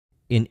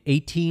In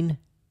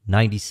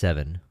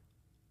 1897,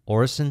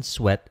 Orison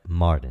Swett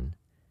Marden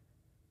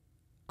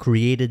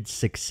created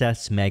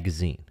Success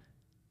magazine,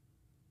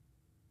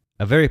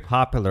 a very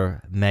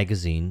popular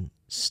magazine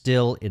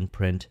still in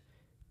print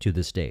to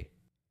this day.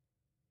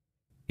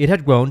 It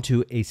had grown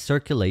to a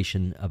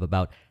circulation of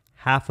about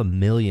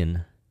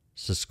 500,000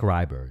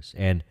 subscribers,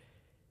 and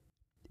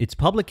its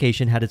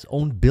publication had its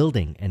own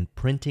building and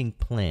printing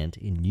plant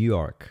in New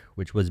York,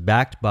 which was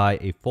backed by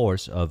a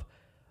force of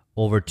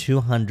over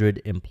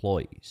 200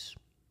 employees.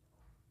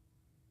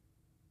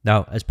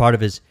 Now, as part of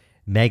his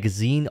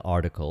magazine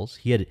articles,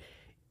 he had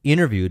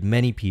interviewed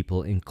many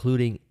people,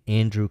 including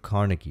Andrew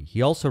Carnegie. He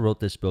also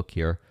wrote this book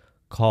here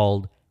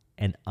called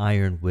An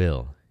Iron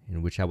Will,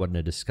 in which I want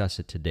to discuss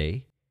it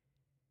today.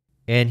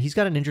 And he's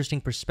got an interesting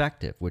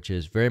perspective, which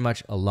is very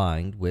much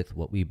aligned with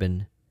what we've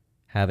been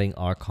having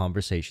our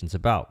conversations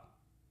about.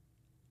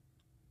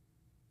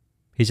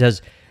 He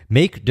says,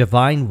 "Make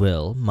divine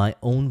will my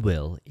own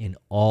will in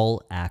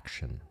all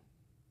action.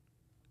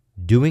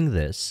 Doing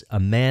this, a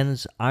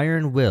man's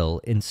iron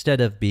will, instead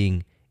of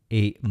being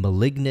a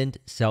malignant,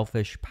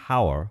 selfish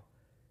power,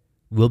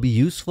 will be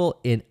useful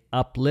in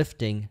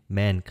uplifting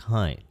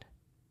mankind."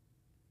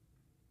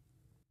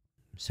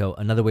 So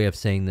another way of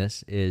saying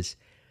this is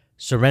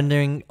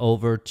surrendering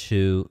over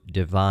to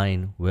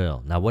divine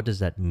will. Now, what does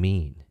that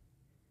mean?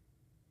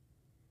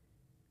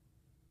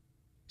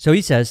 So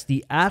he says,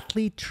 the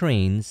athlete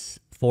trains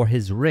for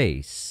his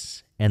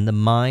race, and the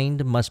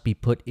mind must be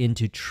put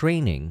into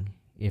training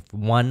if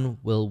one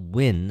will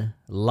win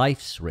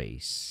life's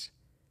race.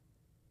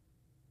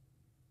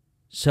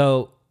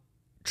 So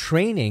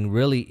training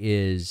really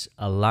is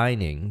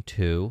aligning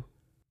to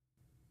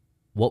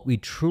what we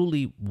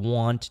truly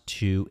want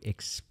to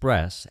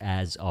express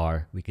as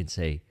our, we can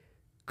say,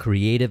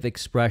 creative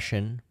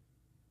expression,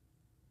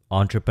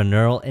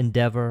 entrepreneurial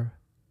endeavor,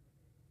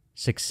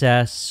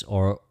 success,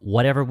 or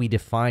whatever we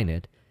define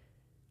it,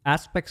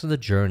 aspects of the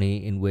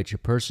journey in which a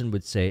person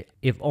would say,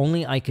 if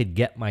only I could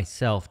get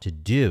myself to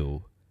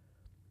do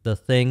the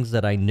things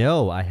that I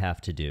know I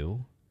have to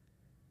do,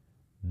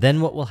 then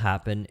what will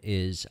happen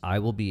is I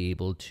will be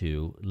able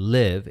to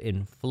live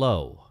in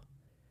flow.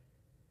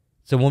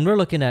 So when we're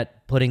looking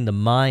at putting the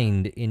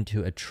mind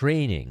into a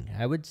training,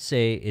 I would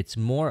say it's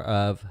more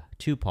of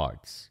two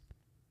parts.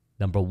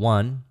 Number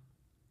one,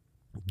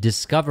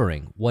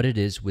 discovering what it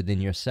is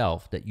within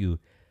yourself that you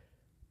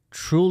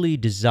truly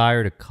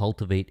desire to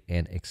cultivate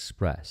and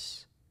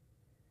express.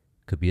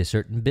 Could be a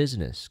certain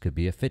business, could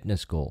be a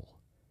fitness goal.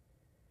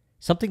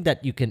 Something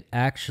that you can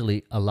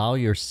actually allow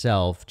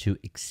yourself to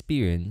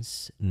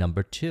experience.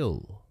 Number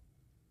two,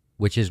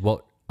 which is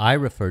what I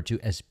refer to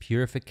as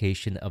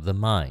purification of the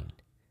mind.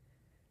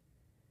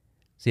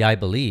 See, I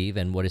believe,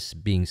 and what is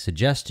being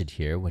suggested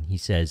here when he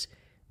says,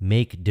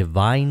 make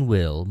divine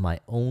will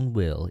my own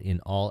will in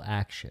all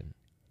action,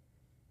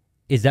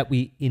 is that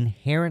we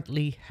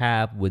inherently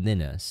have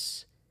within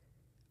us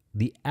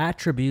the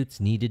attributes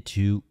needed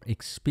to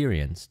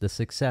experience the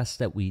success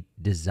that we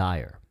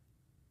desire.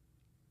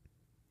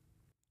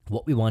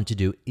 What we want to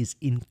do is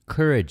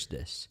encourage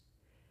this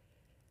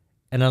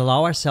and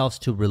allow ourselves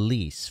to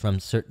release from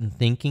certain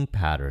thinking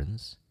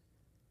patterns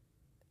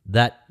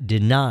that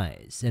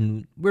denies,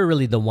 and we're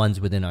really the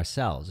ones within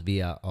ourselves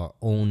via our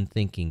own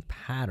thinking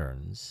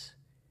patterns,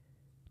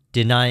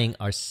 denying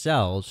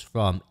ourselves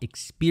from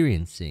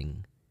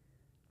experiencing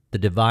the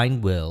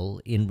divine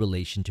will in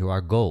relation to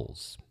our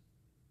goals.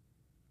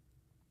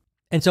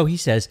 And so he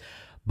says,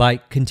 by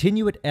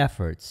continued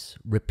efforts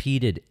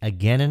repeated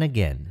again and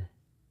again,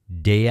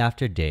 day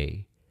after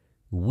day,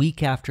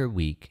 week after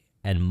week,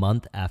 and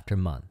month after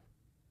month,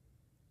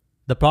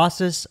 the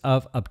process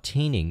of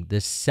obtaining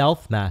this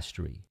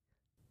self-mastery,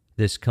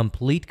 this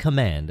complete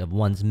command of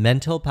one's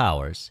mental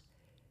powers,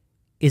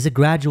 is a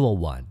gradual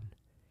one,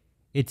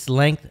 its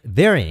length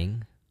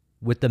varying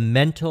with the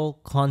mental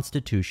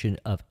constitution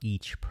of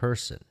each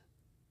person.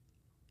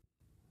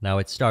 Now,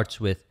 it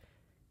starts with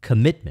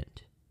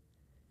commitment,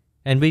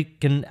 and we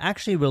can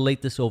actually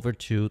relate this over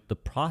to the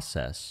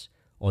process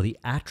or the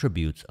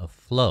attributes of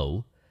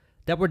flow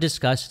that were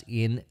discussed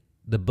in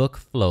the book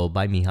Flow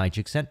by Mihaly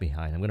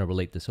Csikszentmihalyi. I'm going to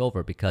relate this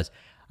over because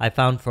I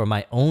found for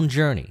my own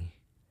journey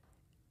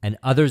and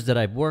others that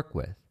I've worked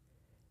with,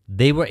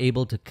 they were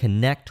able to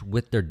connect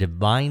with their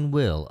divine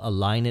will,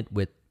 align it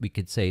with, we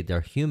could say,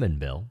 their human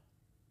will,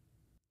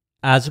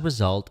 as a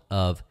result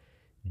of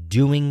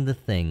doing the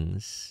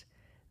things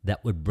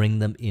that would bring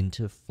them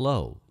into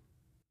flow.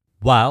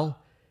 While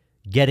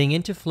getting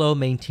into flow,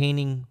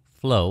 maintaining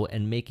flow,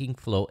 and making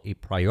flow a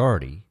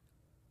priority,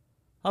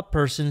 a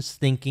person's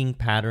thinking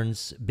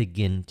patterns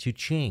begin to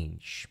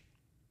change.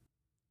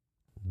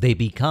 They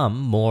become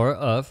more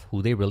of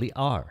who they really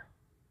are.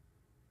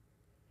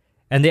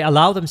 And they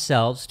allow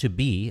themselves to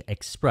be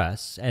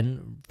expressed,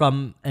 and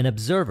from an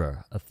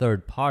observer, a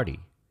third party,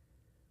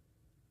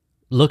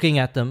 looking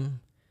at them,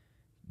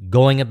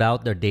 going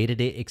about their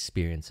day-to-day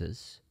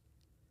experiences,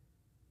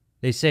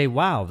 they say,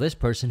 wow, this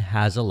person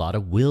has a lot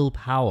of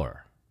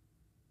willpower.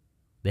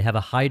 They have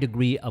a high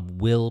degree of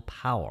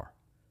willpower.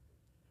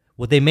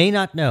 What they may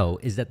not know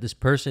is that this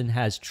person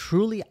has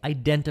truly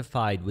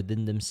identified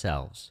within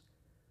themselves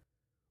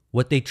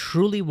what they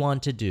truly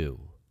want to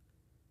do,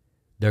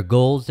 their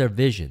goals, their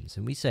visions.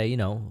 And we say,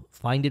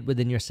 find it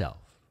within yourself.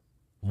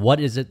 What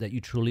is it that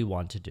you truly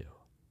want to do?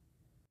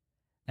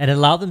 And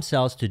allow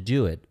themselves to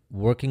do it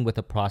working with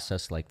a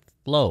process like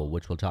flow,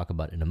 which we'll talk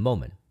about in a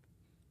moment.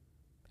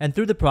 And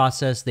through the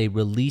process, they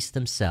release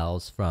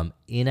themselves from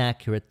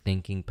inaccurate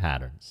thinking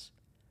patterns,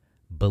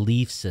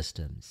 belief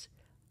systems,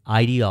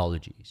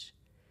 ideologies,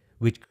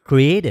 which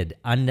created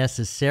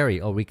unnecessary,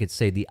 or we could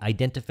say the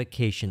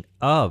identification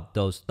of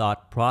those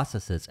thought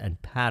processes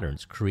and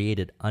patterns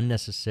created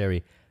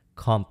unnecessary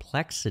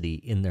complexity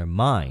in their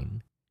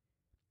mind,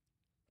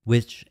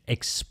 which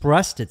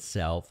expressed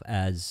itself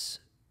as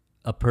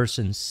a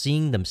person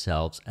seeing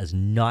themselves as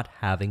not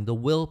having the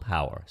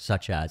willpower,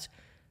 such as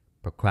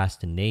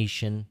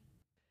procrastination,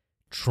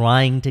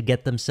 trying to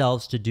get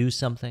themselves to do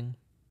something.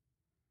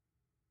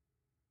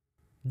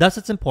 Thus,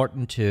 it's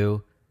important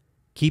to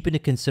keep into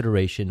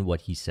consideration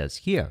what he says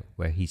here,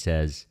 where he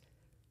says,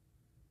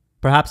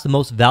 perhaps the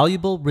most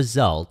valuable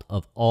result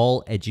of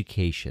all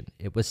education,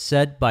 it was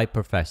said by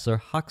Professor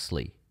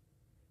Huxley,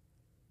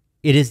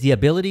 it is the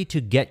ability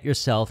to get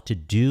yourself to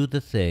do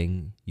the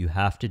thing you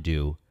have to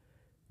do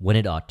when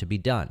it ought to be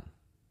done.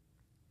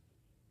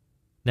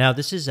 Now,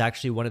 this is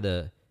actually one of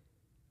the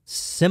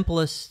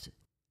simplest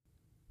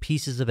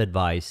pieces of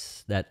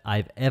advice that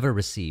I've ever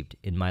received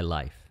in my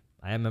life.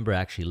 I remember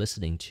actually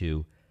listening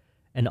to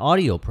an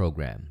audio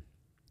program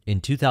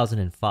in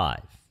 2005.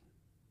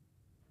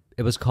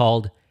 It was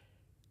called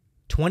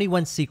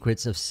 21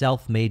 Secrets of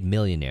Self-Made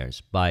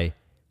Millionaires by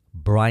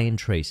Brian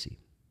Tracy.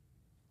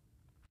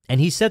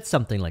 And he said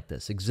something like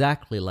this,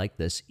 exactly like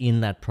this,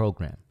 in that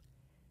program.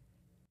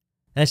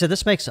 And I said,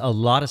 this makes a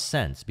lot of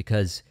sense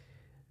because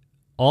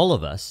all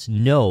of us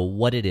know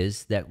what it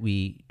is that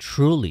we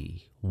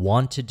truly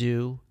want to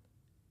do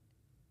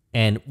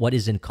and what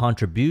is in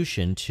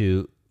contribution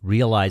to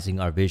realizing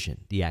our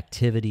vision, the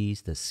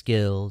activities, the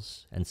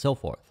skills, and so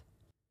forth.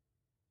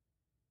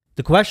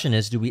 The question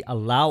is, do we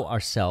allow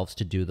ourselves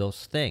to do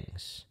those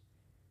things?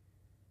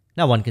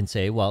 Now, one can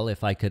say, well,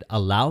 if I could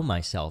allow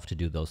myself to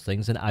do those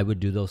things, then I would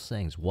do those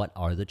things. What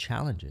are the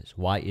challenges?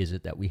 Why is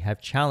it that we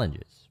have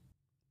challenges?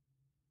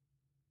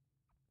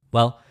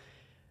 Well,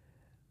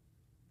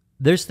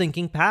 there's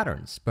thinking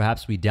patterns.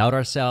 Perhaps we doubt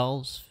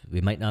ourselves.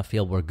 We might not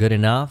feel we're good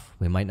enough.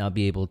 We might not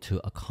be able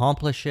to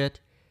accomplish it.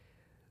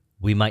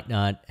 We might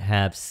not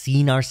have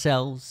seen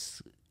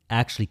ourselves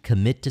actually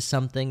commit to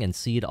something and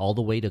see it all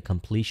the way to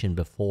completion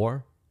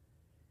before.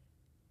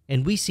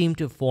 And we seem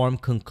to form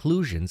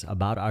conclusions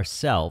about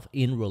ourselves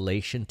in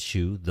relation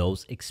to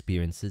those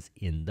experiences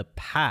in the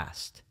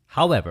past.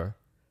 However,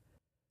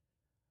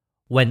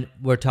 when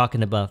we're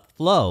talking about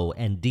flow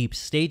and deep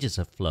stages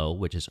of flow,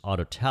 which is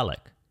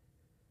autotelic,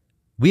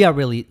 we are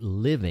really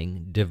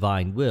living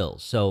divine will.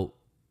 So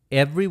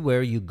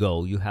everywhere you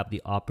go, you have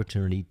the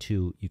opportunity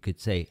to, you could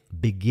say,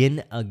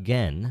 begin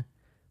again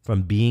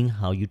from being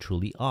how you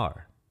truly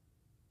are.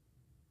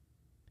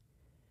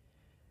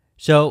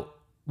 So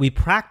we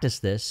practice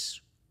this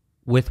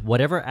with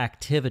whatever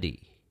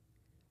activity,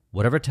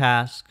 whatever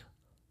task,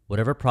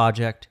 whatever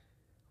project,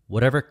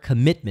 whatever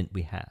commitment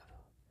we have.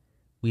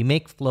 We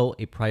make flow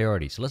a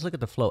priority. So let's look at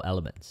the flow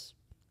elements.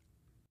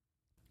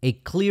 A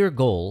clear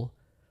goal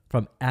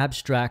from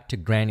abstract to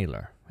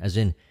granular, as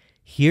in,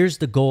 here's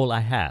the goal I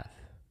have.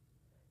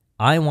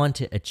 I want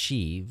to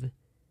achieve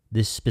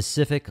this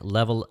specific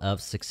level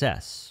of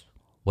success,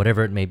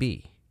 whatever it may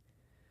be.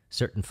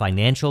 Certain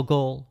financial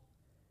goal,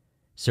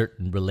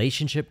 certain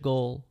relationship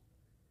goal,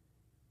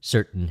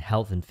 certain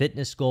health and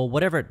fitness goal,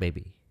 whatever it may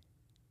be.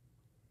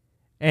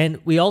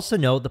 And we also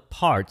know the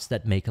parts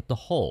that make up the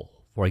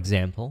whole. For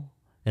example,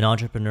 an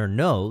entrepreneur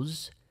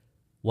knows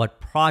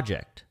what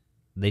project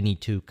they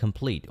need to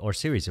complete or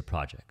series of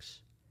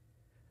projects.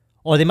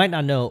 Or they might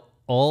not know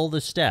all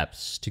the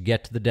steps to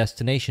get to the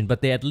destination,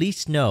 but they at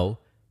least know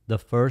the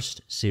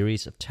first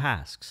series of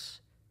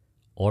tasks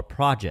or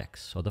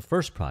projects or the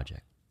first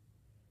project.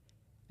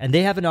 And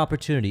they have an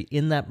opportunity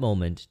in that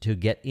moment to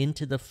get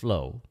into the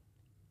flow,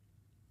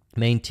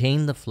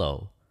 maintain the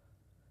flow,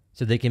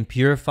 so they can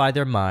purify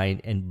their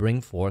mind and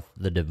bring forth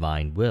the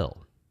divine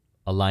will,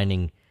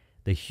 aligning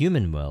the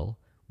human will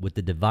with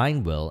the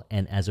divine will,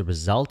 and as a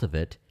result of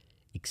it,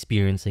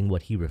 experiencing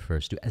what he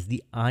refers to as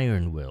the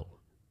iron will.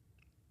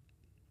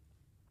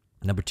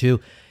 Number 2,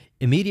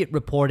 immediate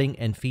reporting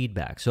and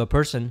feedback. So a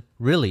person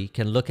really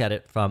can look at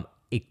it from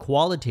a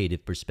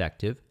qualitative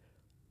perspective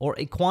or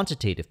a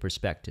quantitative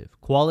perspective.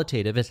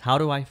 Qualitative is, how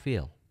do I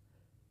feel?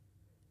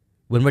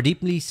 When we're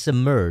deeply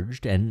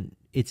submerged, and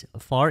it's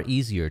far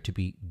easier to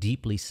be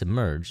deeply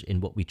submerged in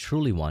what we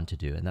truly want to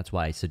do, and that's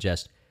why I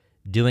suggest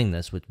doing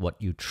this with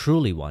what you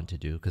truly want to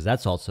do, because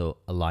that's also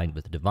aligned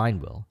with the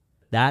divine will.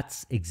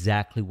 That's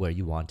exactly where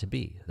you want to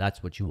be.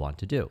 That's what you want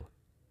to do.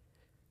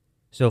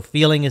 So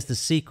feeling is the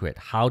secret.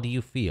 How do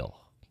you feel?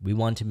 We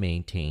want to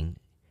maintain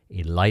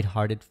a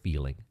lighthearted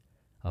feeling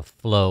of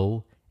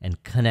flow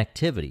and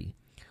connectivity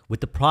with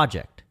the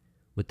project,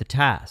 with the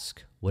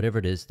task, whatever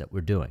it is that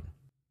we're doing.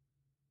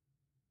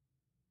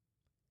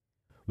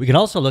 We can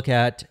also look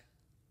at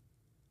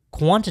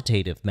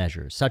quantitative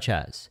measures, such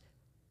as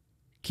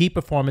key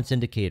performance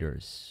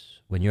indicators.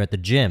 When you're at the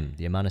gym,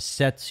 the amount of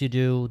sets you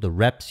do, the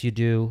reps you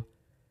do,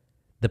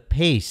 the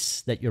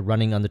pace that you're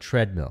running on the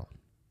treadmill,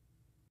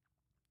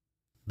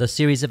 the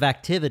series of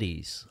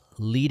activities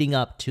leading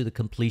up to the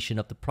completion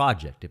of the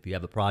project. If you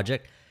have a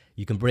project,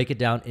 you can break it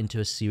down into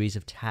a series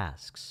of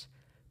tasks,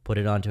 put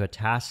it onto a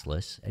task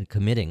list, and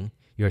committing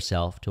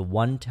yourself to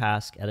one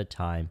task at a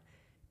time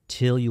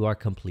till you are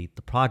complete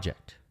the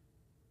project.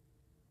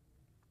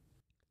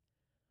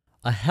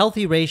 A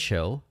healthy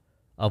ratio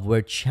of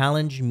where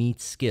challenge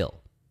meets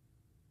skill.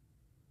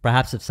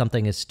 Perhaps if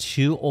something is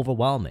too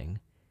overwhelming,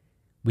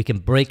 we can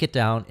break it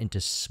down into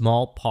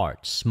small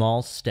parts,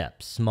 small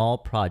steps, small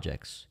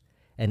projects,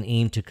 and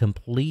aim to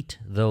complete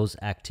those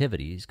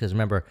activities. Because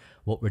remember,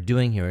 what we're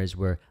doing here is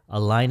we're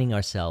aligning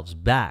ourselves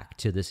back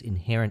to this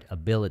inherent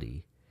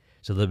ability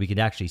so that we can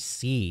actually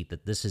see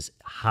that this is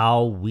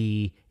how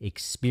we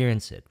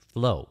experience it,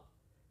 flow.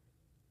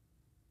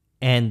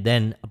 And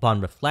then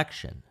upon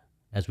reflection,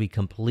 as we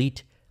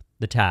complete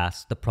the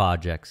tasks, the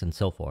projects, and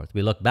so forth,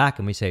 we look back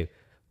and we say,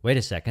 wait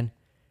a second,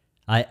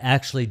 I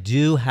actually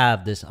do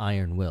have this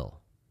iron will.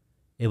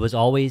 It was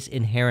always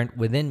inherent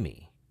within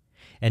me.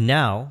 And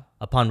now,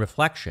 upon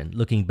reflection,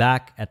 looking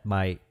back at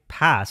my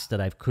past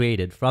that I've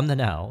created from the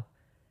now,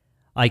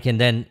 I can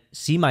then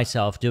see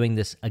myself doing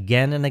this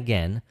again and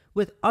again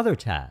with other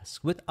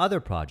tasks, with other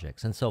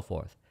projects, and so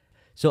forth.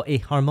 So a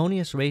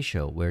harmonious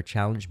ratio where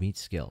challenge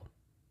meets skill.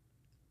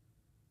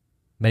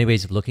 Many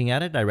ways of looking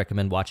at it. I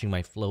recommend watching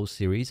my Flow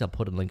series. I'll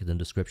put a link in the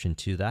description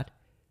to that.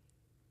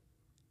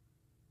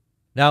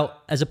 Now,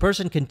 as a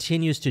person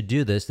continues to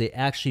do this, they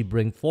actually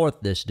bring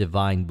forth this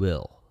divine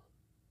will.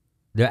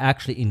 They're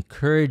actually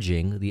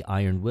encouraging the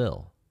iron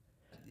will.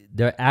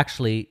 They're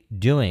actually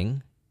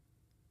doing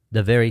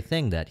the very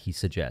thing that he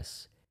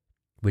suggests,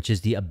 which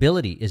is the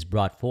ability is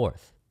brought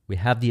forth. We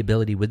have the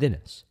ability within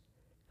us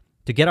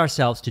to get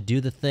ourselves to do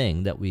the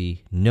thing that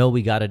we know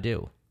we got to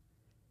do.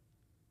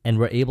 And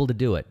we're able to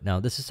do it. Now,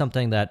 this is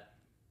something that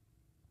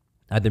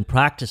I've been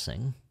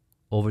practicing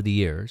over the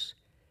years.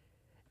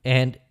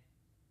 And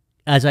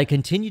as I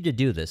continue to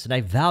do this, and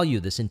I value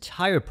this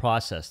entire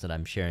process that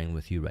I'm sharing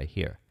with you right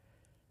here,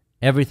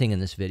 everything in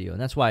this video, and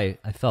that's why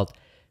I felt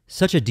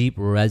such a deep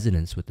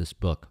resonance with this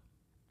book.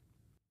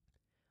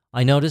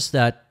 I noticed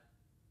that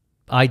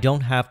I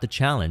don't have the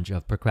challenge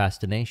of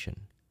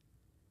procrastination.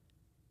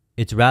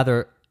 It's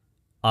rather,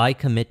 I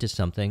commit to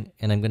something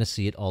and I'm going to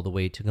see it all the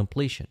way to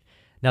completion.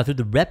 Now, through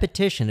the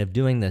repetition of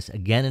doing this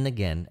again and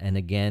again and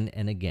again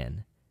and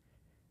again,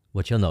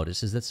 what you'll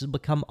notice is this has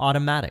become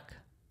automatic.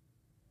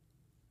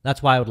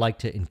 That's why I would like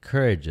to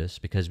encourage this,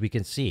 because we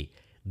can see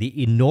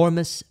the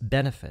enormous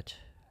benefit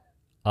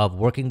of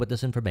working with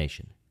this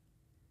information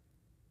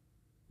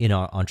in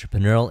our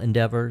entrepreneurial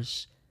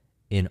endeavors,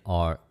 in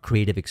our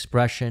creative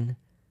expression,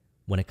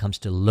 when it comes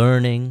to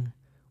learning,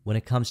 when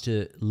it comes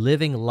to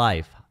living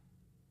life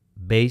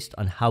based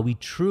on how we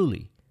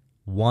truly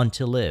want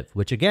to live,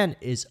 which again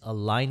is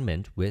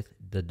alignment with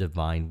the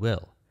divine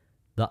will,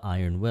 the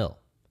iron will.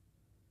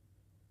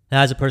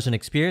 Now, as a person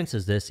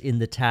experiences this in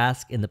the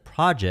task, in the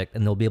project,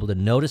 and they'll be able to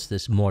notice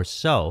this more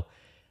so,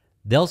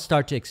 they'll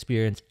start to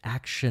experience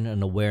action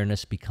and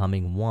awareness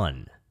becoming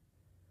one,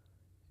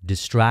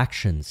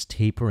 distractions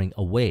tapering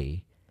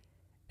away,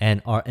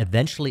 and are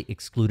eventually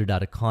excluded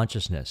out of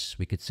consciousness.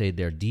 We could say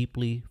they're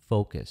deeply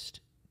focused,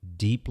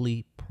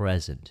 deeply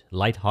present,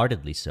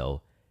 lightheartedly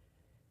so,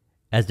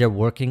 as they're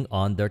working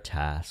on their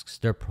tasks,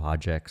 their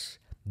projects,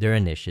 their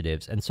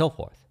initiatives, and so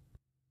forth.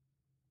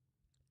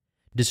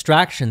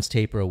 Distractions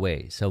taper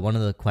away. So one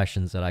of the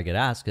questions that I get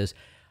asked is,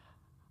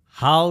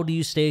 how do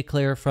you stay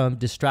clear from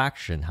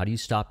distraction? How do you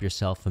stop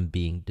yourself from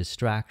being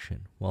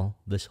distraction? Well,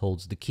 this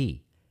holds the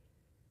key.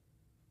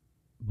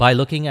 By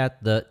looking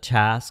at the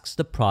tasks,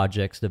 the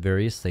projects, the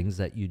various things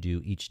that you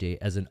do each day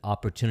as an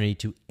opportunity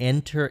to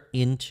enter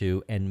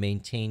into and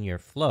maintain your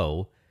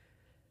flow,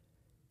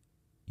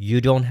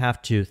 you don't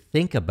have to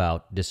think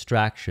about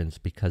distractions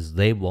because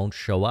they won't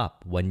show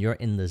up. When you're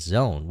in the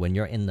zone, when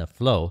you're in the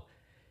flow,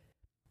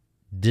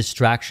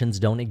 distractions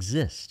don't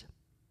exist.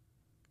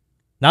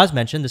 Now, as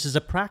mentioned, this is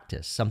a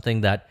practice,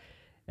 something that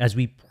as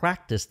we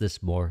practice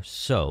this more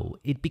so,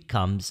 it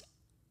becomes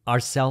our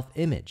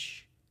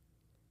self-image.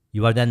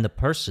 You are then the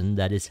person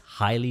that is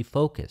highly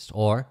focused,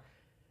 or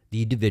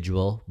the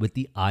individual with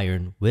the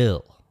iron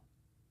will.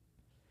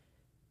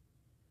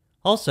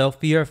 Also,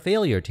 fear of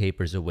failure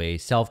tapers away,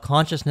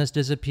 self-consciousness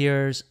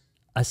disappears,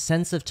 a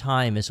sense of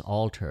time is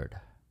altered.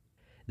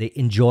 They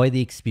enjoy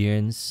the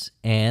experience,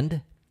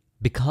 and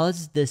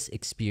because this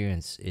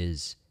experience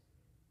is,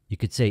 you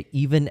could say,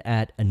 even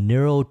at a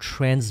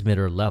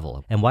neurotransmitter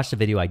level, and watch the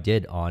video I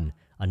did on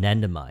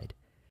anandamide,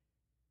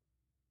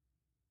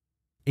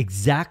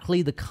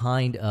 exactly the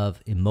kind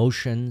of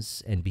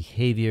emotions and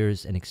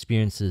behaviors and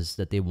experiences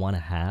that they want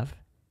to have,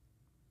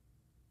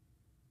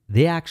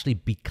 they actually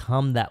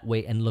become that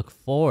way and look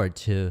forward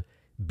to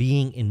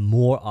being in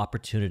more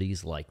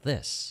opportunities like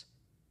this.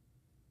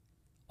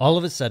 All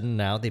of a sudden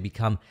now they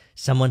become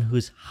someone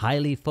who's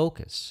highly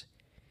focused,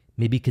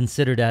 maybe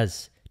considered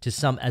to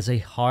some as a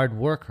hard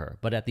worker,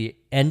 but at the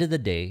end of the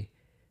day,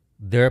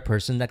 they're a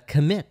person that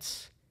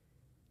commits.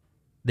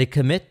 They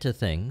commit to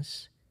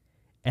things,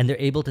 and they're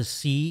able to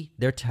see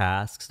their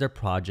tasks, their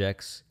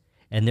projects,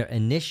 and their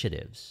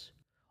initiatives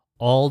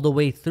all the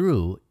way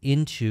through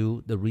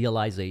into the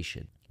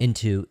realization,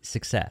 into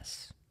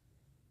success.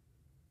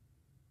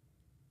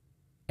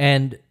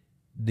 And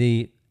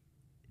the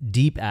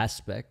deep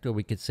aspect, or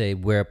we could say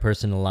where a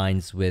person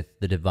aligns with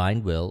the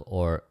divine will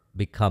or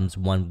becomes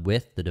one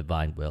with the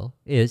divine will,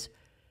 is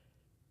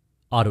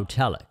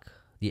autotelic.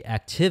 The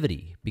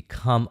activity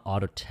become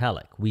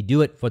autotelic. We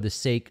do it for the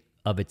sake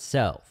of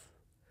itself.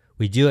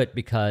 We do it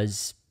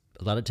because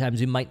a lot of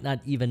times we might not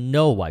even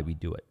know why we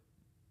do it,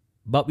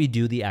 but we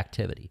do the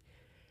activity.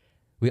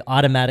 We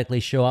automatically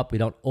show up. We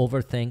don't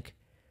overthink.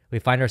 We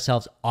find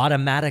ourselves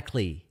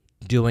automatically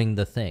doing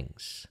the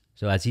things.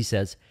 So as he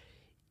says,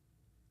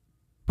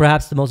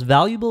 perhaps the most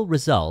valuable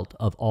result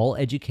of all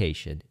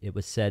education, it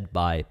was said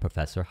by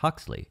Professor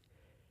Huxley,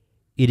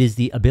 it is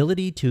the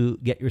ability to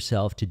get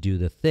yourself to do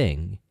the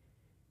thing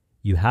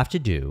you have to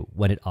do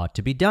when it ought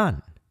to be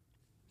done.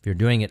 If you're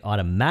doing it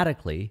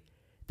automatically,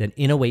 then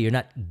in a way you're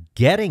not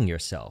getting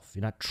yourself.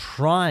 You're not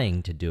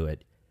trying to do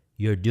it.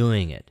 You're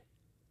doing it.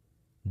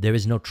 There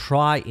is no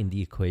try in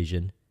the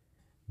equation.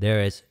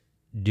 There is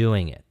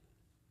doing it.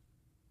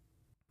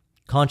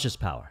 Conscious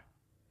power.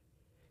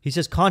 He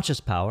says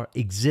conscious power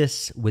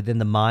exists within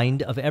the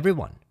mind of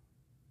everyone.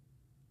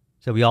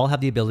 So we all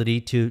have the ability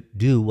to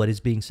do what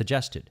is being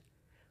suggested.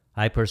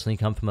 I personally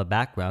come from a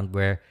background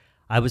where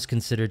I was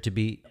considered to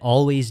be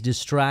always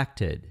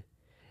distracted,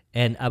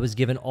 and I was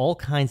given all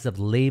kinds of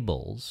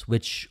labels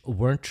which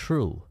weren't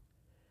true.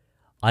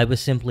 I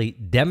was simply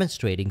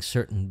demonstrating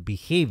certain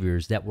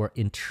behaviors that were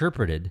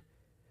interpreted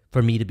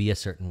for me to be a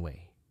certain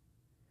way.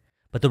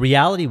 But the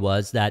reality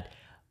was that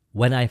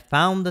when I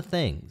found the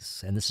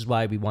things, and this is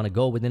why we want to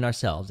go within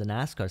ourselves and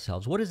ask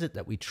ourselves, what is it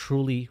that we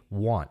truly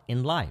want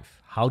in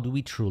life? How do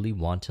we truly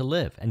want to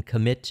live? And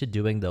commit to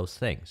doing those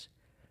things.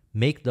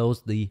 Make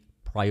those the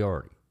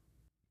priority.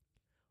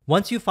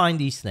 Once you find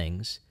these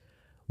things,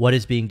 what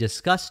is being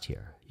discussed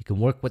here, you can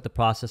work with the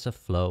process of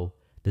flow.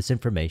 This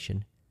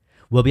information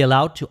will be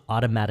allowed to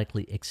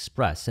automatically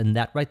express, and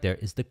that right there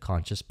is the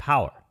conscious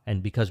power.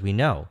 And because we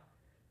know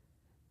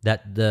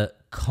that the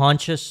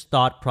conscious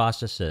thought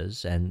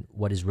processes and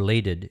what is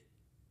related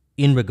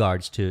in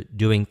regards to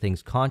doing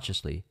things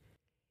consciously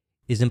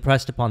is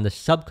impressed upon the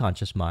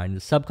subconscious mind.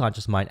 The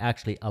subconscious mind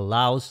actually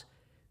allows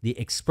the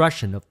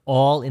expression of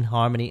all in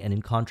harmony and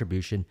in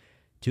contribution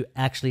to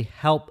actually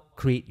help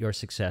create your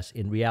success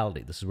in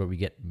reality. This is where we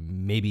get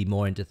maybe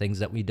more into things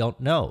that we don't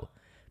know.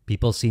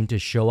 People seem to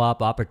show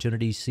up,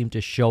 opportunities seem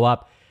to show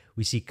up.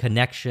 We see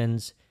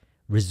connections,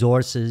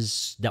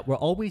 resources that were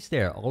always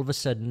there, all of a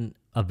sudden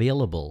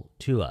available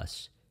to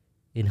us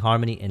in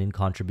harmony and in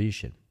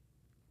contribution.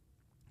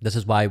 This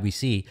is why we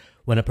see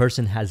when a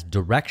person has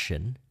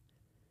direction,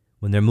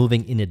 when they're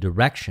moving in a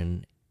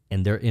direction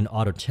and they're in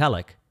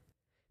autotelic,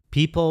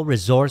 people,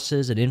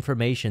 resources, and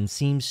information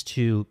seems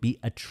to be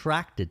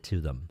attracted to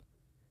them.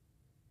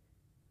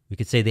 We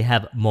could say they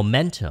have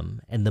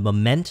momentum, and the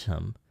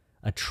momentum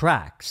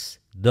attracts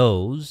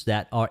those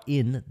that are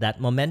in that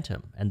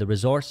momentum, and the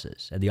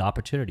resources, and the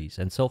opportunities,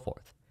 and so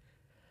forth.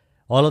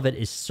 All of it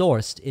is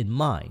sourced in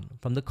mind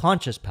from the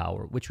conscious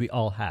power, which we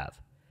all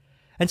have.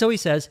 And so he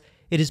says,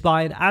 it is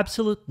by an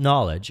absolute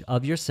knowledge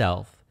of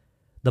yourself,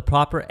 the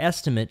proper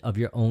estimate of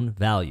your own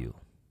value.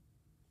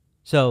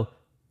 So,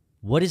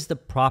 what is the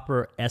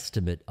proper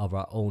estimate of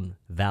our own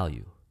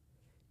value?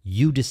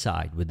 You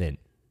decide within.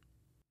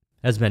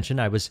 As mentioned,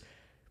 I was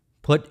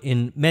put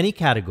in many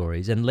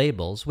categories and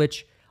labels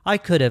which I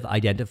could have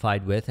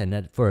identified with, and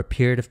that for a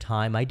period of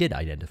time I did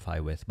identify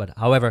with. But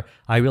however,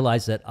 I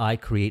realized that I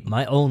create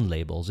my own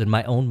labels in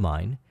my own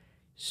mind.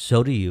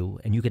 So do you,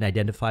 and you can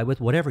identify with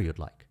whatever you'd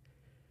like.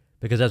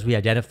 Because as we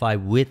identify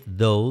with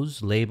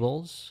those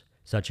labels,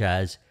 such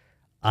as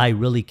I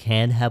really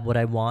can have what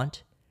I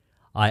want,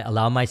 I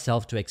allow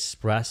myself to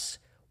express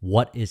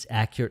what is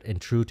accurate and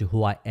true to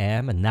who I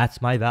am, and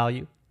that's my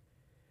value,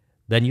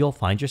 then you'll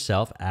find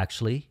yourself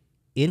actually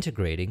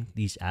integrating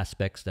these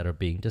aspects that are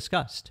being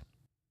discussed.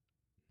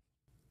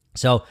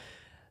 So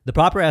the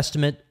proper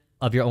estimate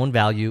of your own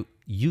value,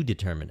 you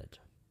determine it.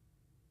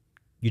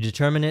 You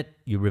determine it,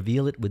 you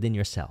reveal it within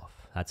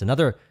yourself. That's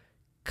another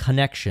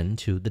connection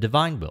to the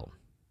divine will.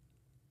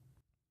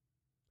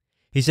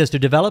 He says to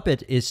develop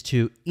it is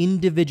to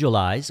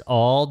individualize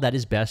all that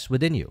is best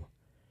within you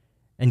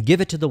and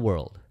give it to the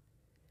world.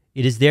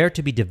 It is there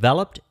to be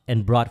developed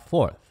and brought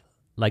forth,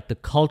 like the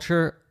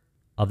culture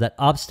of that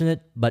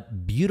obstinate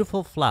but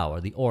beautiful flower,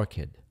 the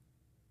orchid.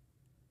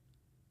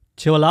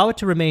 To allow it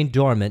to remain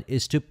dormant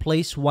is to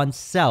place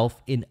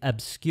oneself in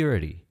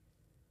obscurity,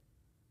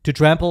 to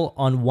trample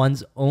on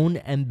one's own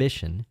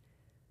ambition,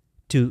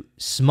 to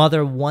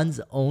smother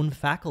one's own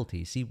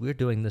faculty. See, we're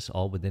doing this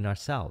all within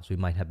ourselves. We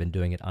might have been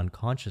doing it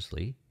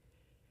unconsciously,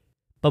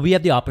 But we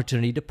have the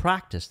opportunity to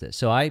practice this.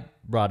 So I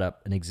brought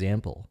up an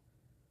example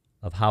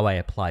of how I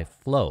apply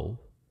flow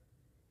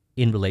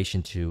in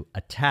relation to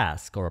a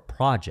task or a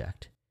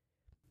project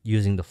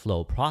using the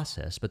flow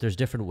process. But there's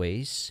different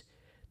ways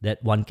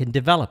that one can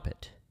develop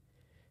it,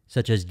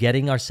 such as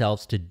getting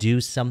ourselves to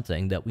do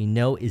something that we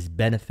know is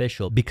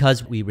beneficial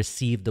because we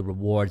receive the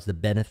rewards, the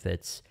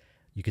benefits,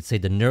 you could say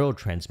the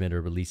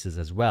neurotransmitter releases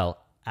as well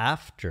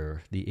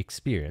after the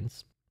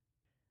experience.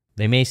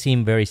 They may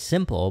seem very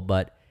simple,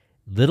 but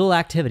little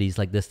activities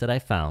like this that I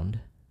found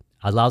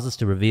allows us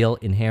to reveal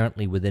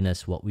inherently within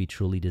us what we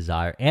truly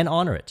desire and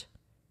honor it,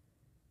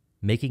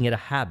 making it a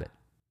habit.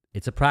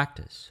 It's a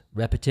practice,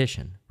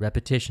 repetition,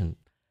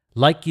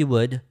 like you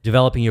would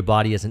developing your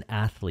body as an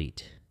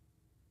athlete.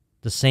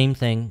 The same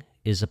thing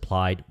is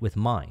applied with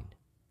mind.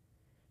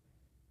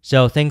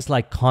 So things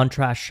like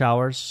contrast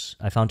showers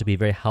I found to be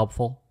very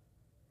helpful.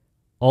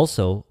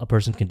 Also, a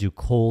person can do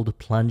cold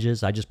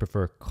plunges. I just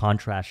prefer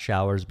contrast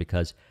showers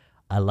because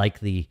I like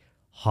the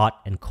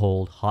hot and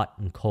cold, hot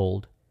and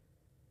cold.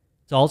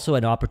 It's also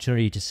an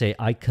opportunity to say,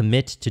 I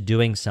commit to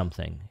doing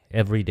something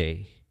every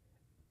day.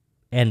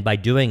 And by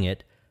doing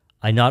it,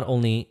 I not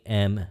only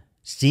am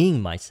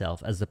seeing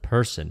myself as the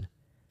person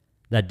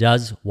that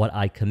does what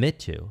I commit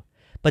to,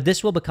 but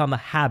this will become a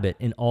habit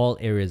in all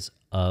areas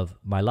of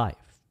my life.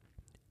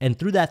 And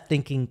through that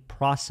thinking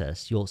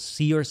process, you'll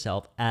see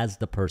yourself as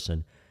the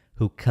person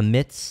who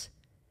commits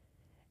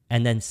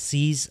and then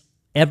sees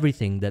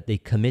everything that they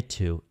commit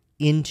to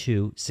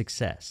into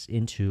success,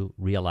 into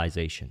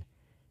realization.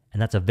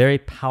 And that's a very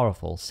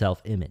powerful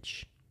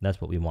self-image.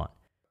 That's what we want.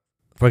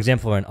 For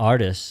example, for an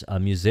artist, a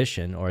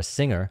musician, or a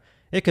singer,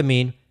 it could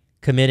mean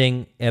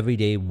committing every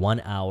day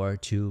 1 hour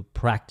to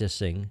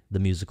practicing the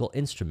musical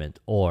instrument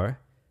or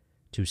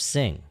to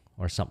sing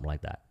or something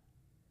like that.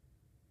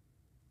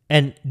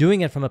 And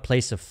doing it from a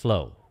place of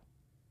flow.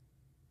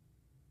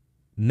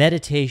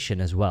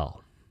 Meditation as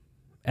well.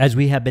 As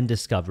we have been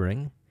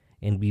discovering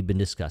and we've been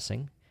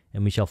discussing,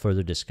 and we shall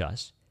further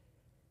discuss,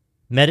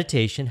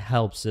 meditation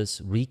helps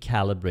us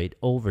recalibrate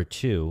over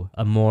to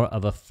a more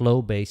of a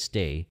flow-based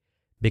day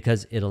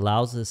because it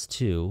allows us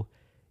to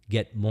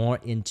get more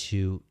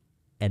into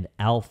an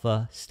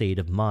alpha state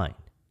of mind.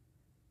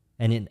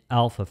 And in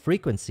alpha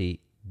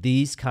frequency,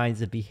 these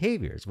kinds of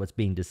behaviors, what's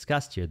being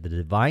discussed here, the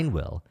divine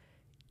will,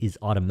 is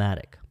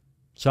automatic.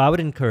 So I would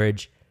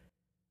encourage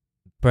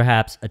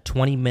perhaps a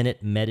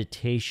 20-minute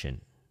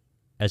meditation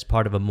as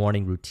part of a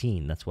morning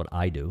routine. That's what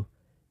I do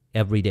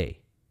every day.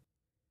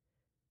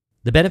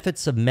 The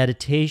benefits of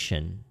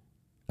meditation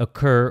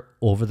occur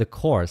over the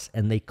course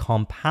and they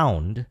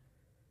compound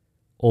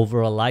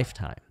over a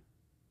lifetime.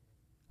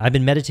 I've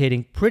been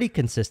meditating pretty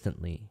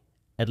consistently,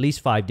 at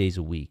least 5 days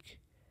a week,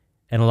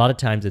 and a lot of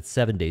times it's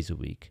 7 days a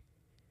week,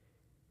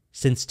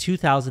 since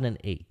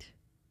 2008.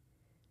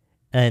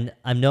 And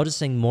I'm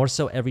noticing more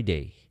so every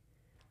day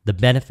the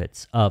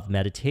benefits of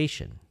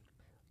meditation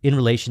in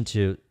relation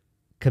to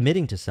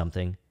committing to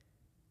something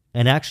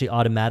and actually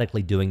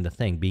automatically doing the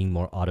thing, being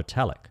more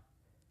autotelic.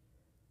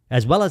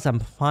 As well as I'm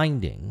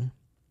finding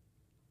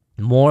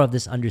more of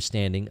this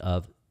understanding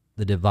of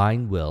the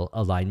divine will,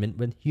 alignment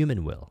with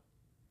human will.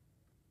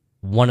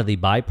 One of the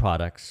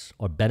byproducts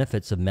or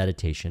benefits of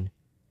meditation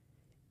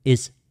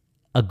is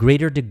a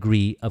greater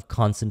degree of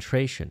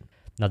concentration.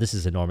 Now, this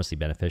is enormously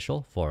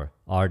beneficial for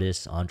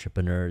artists,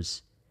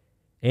 entrepreneurs,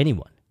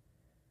 anyone.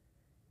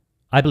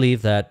 I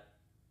believe that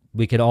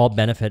we can all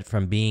benefit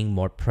from being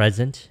more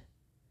present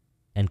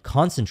and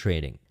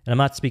concentrating. And I'm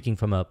not speaking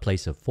from a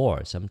place of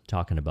force. I'm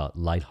talking about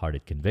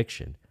lighthearted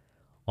conviction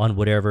on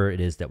whatever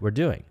it is that we're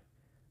doing,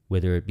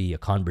 whether it be a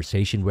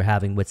conversation we're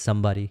having with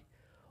somebody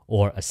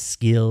or a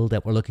skill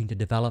that we're looking to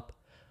develop,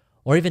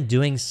 or even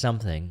doing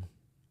something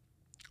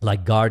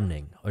like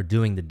gardening or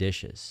doing the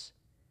dishes,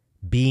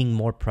 being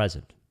more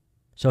present.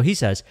 So he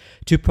says,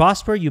 to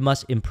prosper, you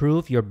must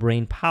improve your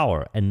brain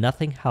power, and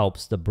nothing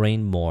helps the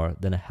brain more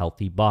than a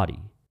healthy body.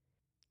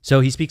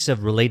 So he speaks of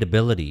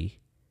relatability,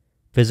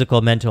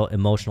 physical, mental,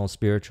 emotional,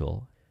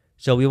 spiritual.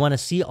 So we want to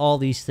see all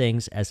these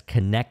things as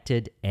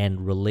connected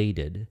and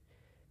related.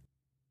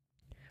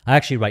 I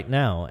actually, right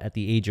now, at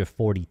the age of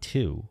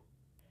 42,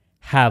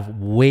 have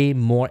way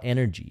more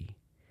energy,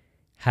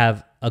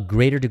 have a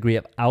greater degree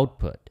of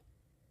output.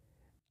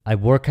 I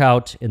work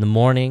out in the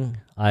morning,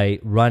 I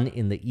run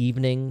in the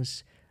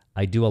evenings,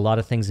 I do a lot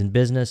of things in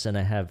business, and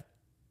I have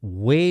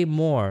way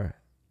more,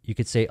 you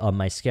could say, on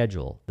my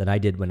schedule than I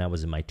did when I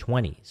was in my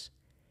 20s.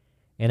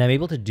 And I'm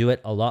able to do it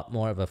a lot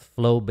more of a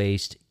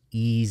flow-based,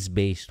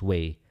 ease-based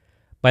way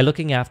by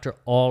looking after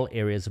all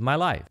areas of my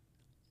life.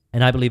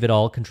 And I believe it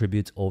all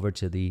contributes over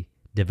to the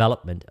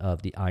development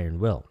of the iron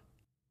will.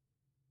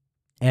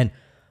 And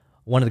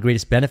one of the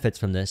greatest benefits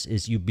from this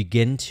is you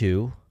begin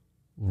to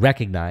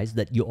recognize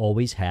that you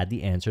always had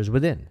the answers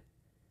within.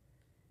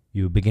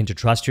 You begin to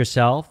trust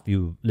yourself,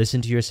 you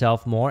listen to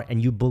yourself more,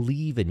 and you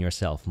believe in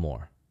yourself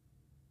more.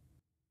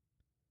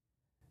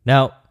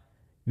 Now,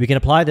 we can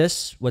apply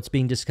this, what's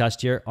being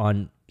discussed here,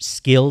 on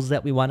skills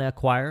that we want to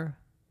acquire,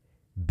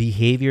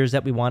 behaviors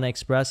that we want to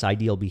express,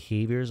 ideal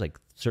behaviors, like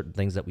certain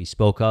things that we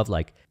spoke of,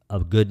 like a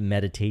good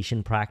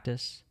meditation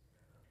practice.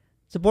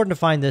 It's important to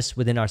find this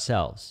within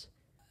ourselves.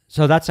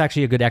 So that's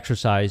actually a good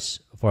exercise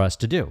for us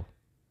to do,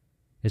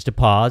 is to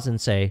pause and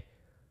say,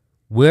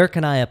 where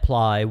can I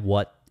apply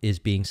what is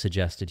being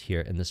suggested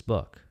here in this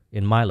book,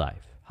 in my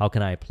life? How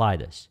can I apply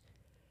this?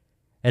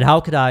 And how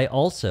could I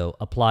also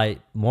apply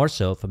more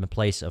so from a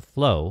place of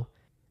flow,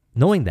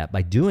 knowing that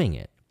by doing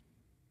it,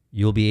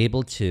 you'll be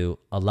able to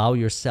allow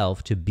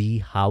yourself to be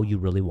how you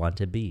really want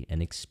to be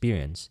and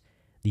experience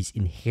these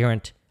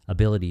inherent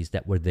abilities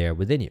that were there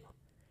within you.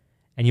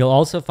 And you'll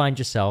also find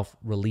yourself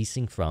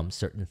releasing from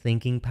certain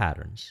thinking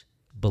patterns,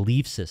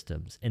 belief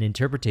systems, and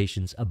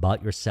interpretations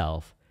about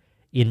yourself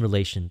in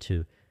relation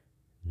to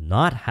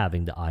not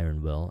having the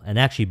iron will and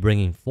actually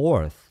bringing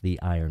forth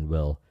the iron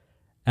will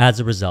as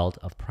a result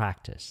of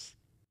practice.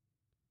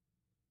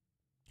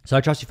 So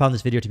I trust you found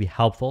this video to be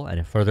helpful and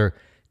it further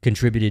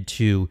contributed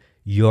to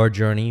your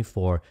journey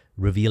for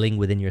revealing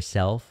within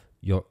yourself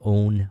your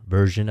own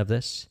version of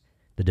this,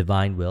 the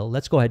divine will.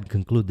 Let's go ahead and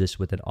conclude this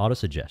with an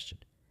auto-suggestion.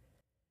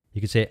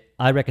 You could say,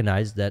 I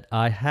recognize that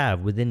I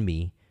have within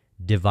me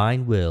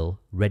divine will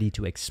ready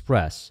to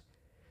express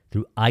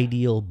through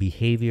ideal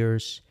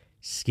behaviors,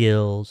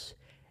 skills,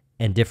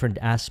 and different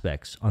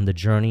aspects on the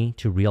journey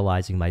to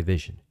realizing my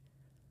vision.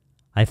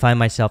 I find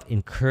myself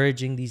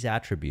encouraging these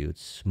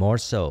attributes more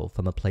so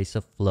from a place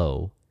of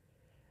flow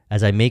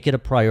as I make it a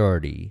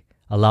priority,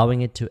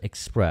 allowing it to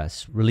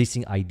express,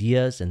 releasing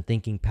ideas and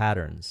thinking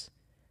patterns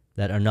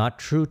that are not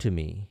true to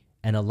me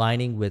and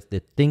aligning with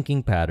the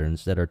thinking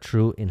patterns that are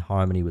true in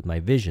harmony with my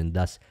vision,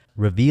 thus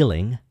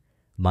revealing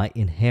my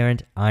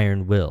inherent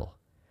iron will,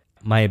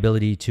 my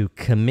ability to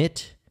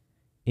commit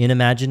in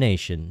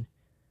imagination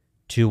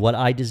to what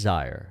I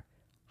desire,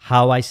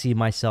 how I see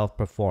myself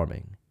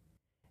performing,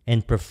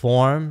 and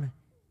perform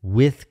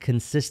with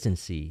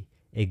consistency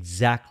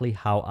exactly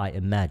how I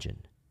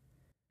imagine.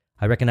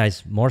 I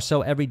recognize more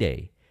so every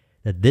day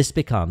that this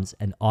becomes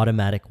an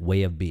automatic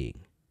way of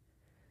being.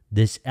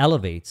 This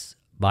elevates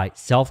my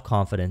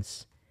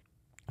self-confidence,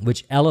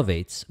 which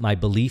elevates my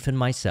belief in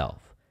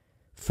myself,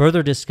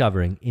 further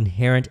discovering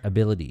inherent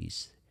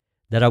abilities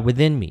that are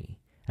within me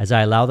as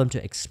I allow them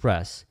to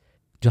express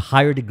to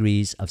higher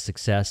degrees of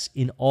success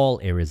in all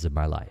areas of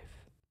my life.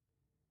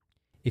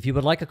 If you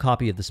would like a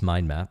copy of this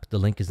mind map, the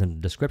link is in the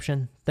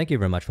description. Thank you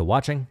very much for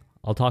watching.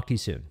 I'll talk to you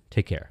soon.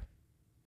 Take care.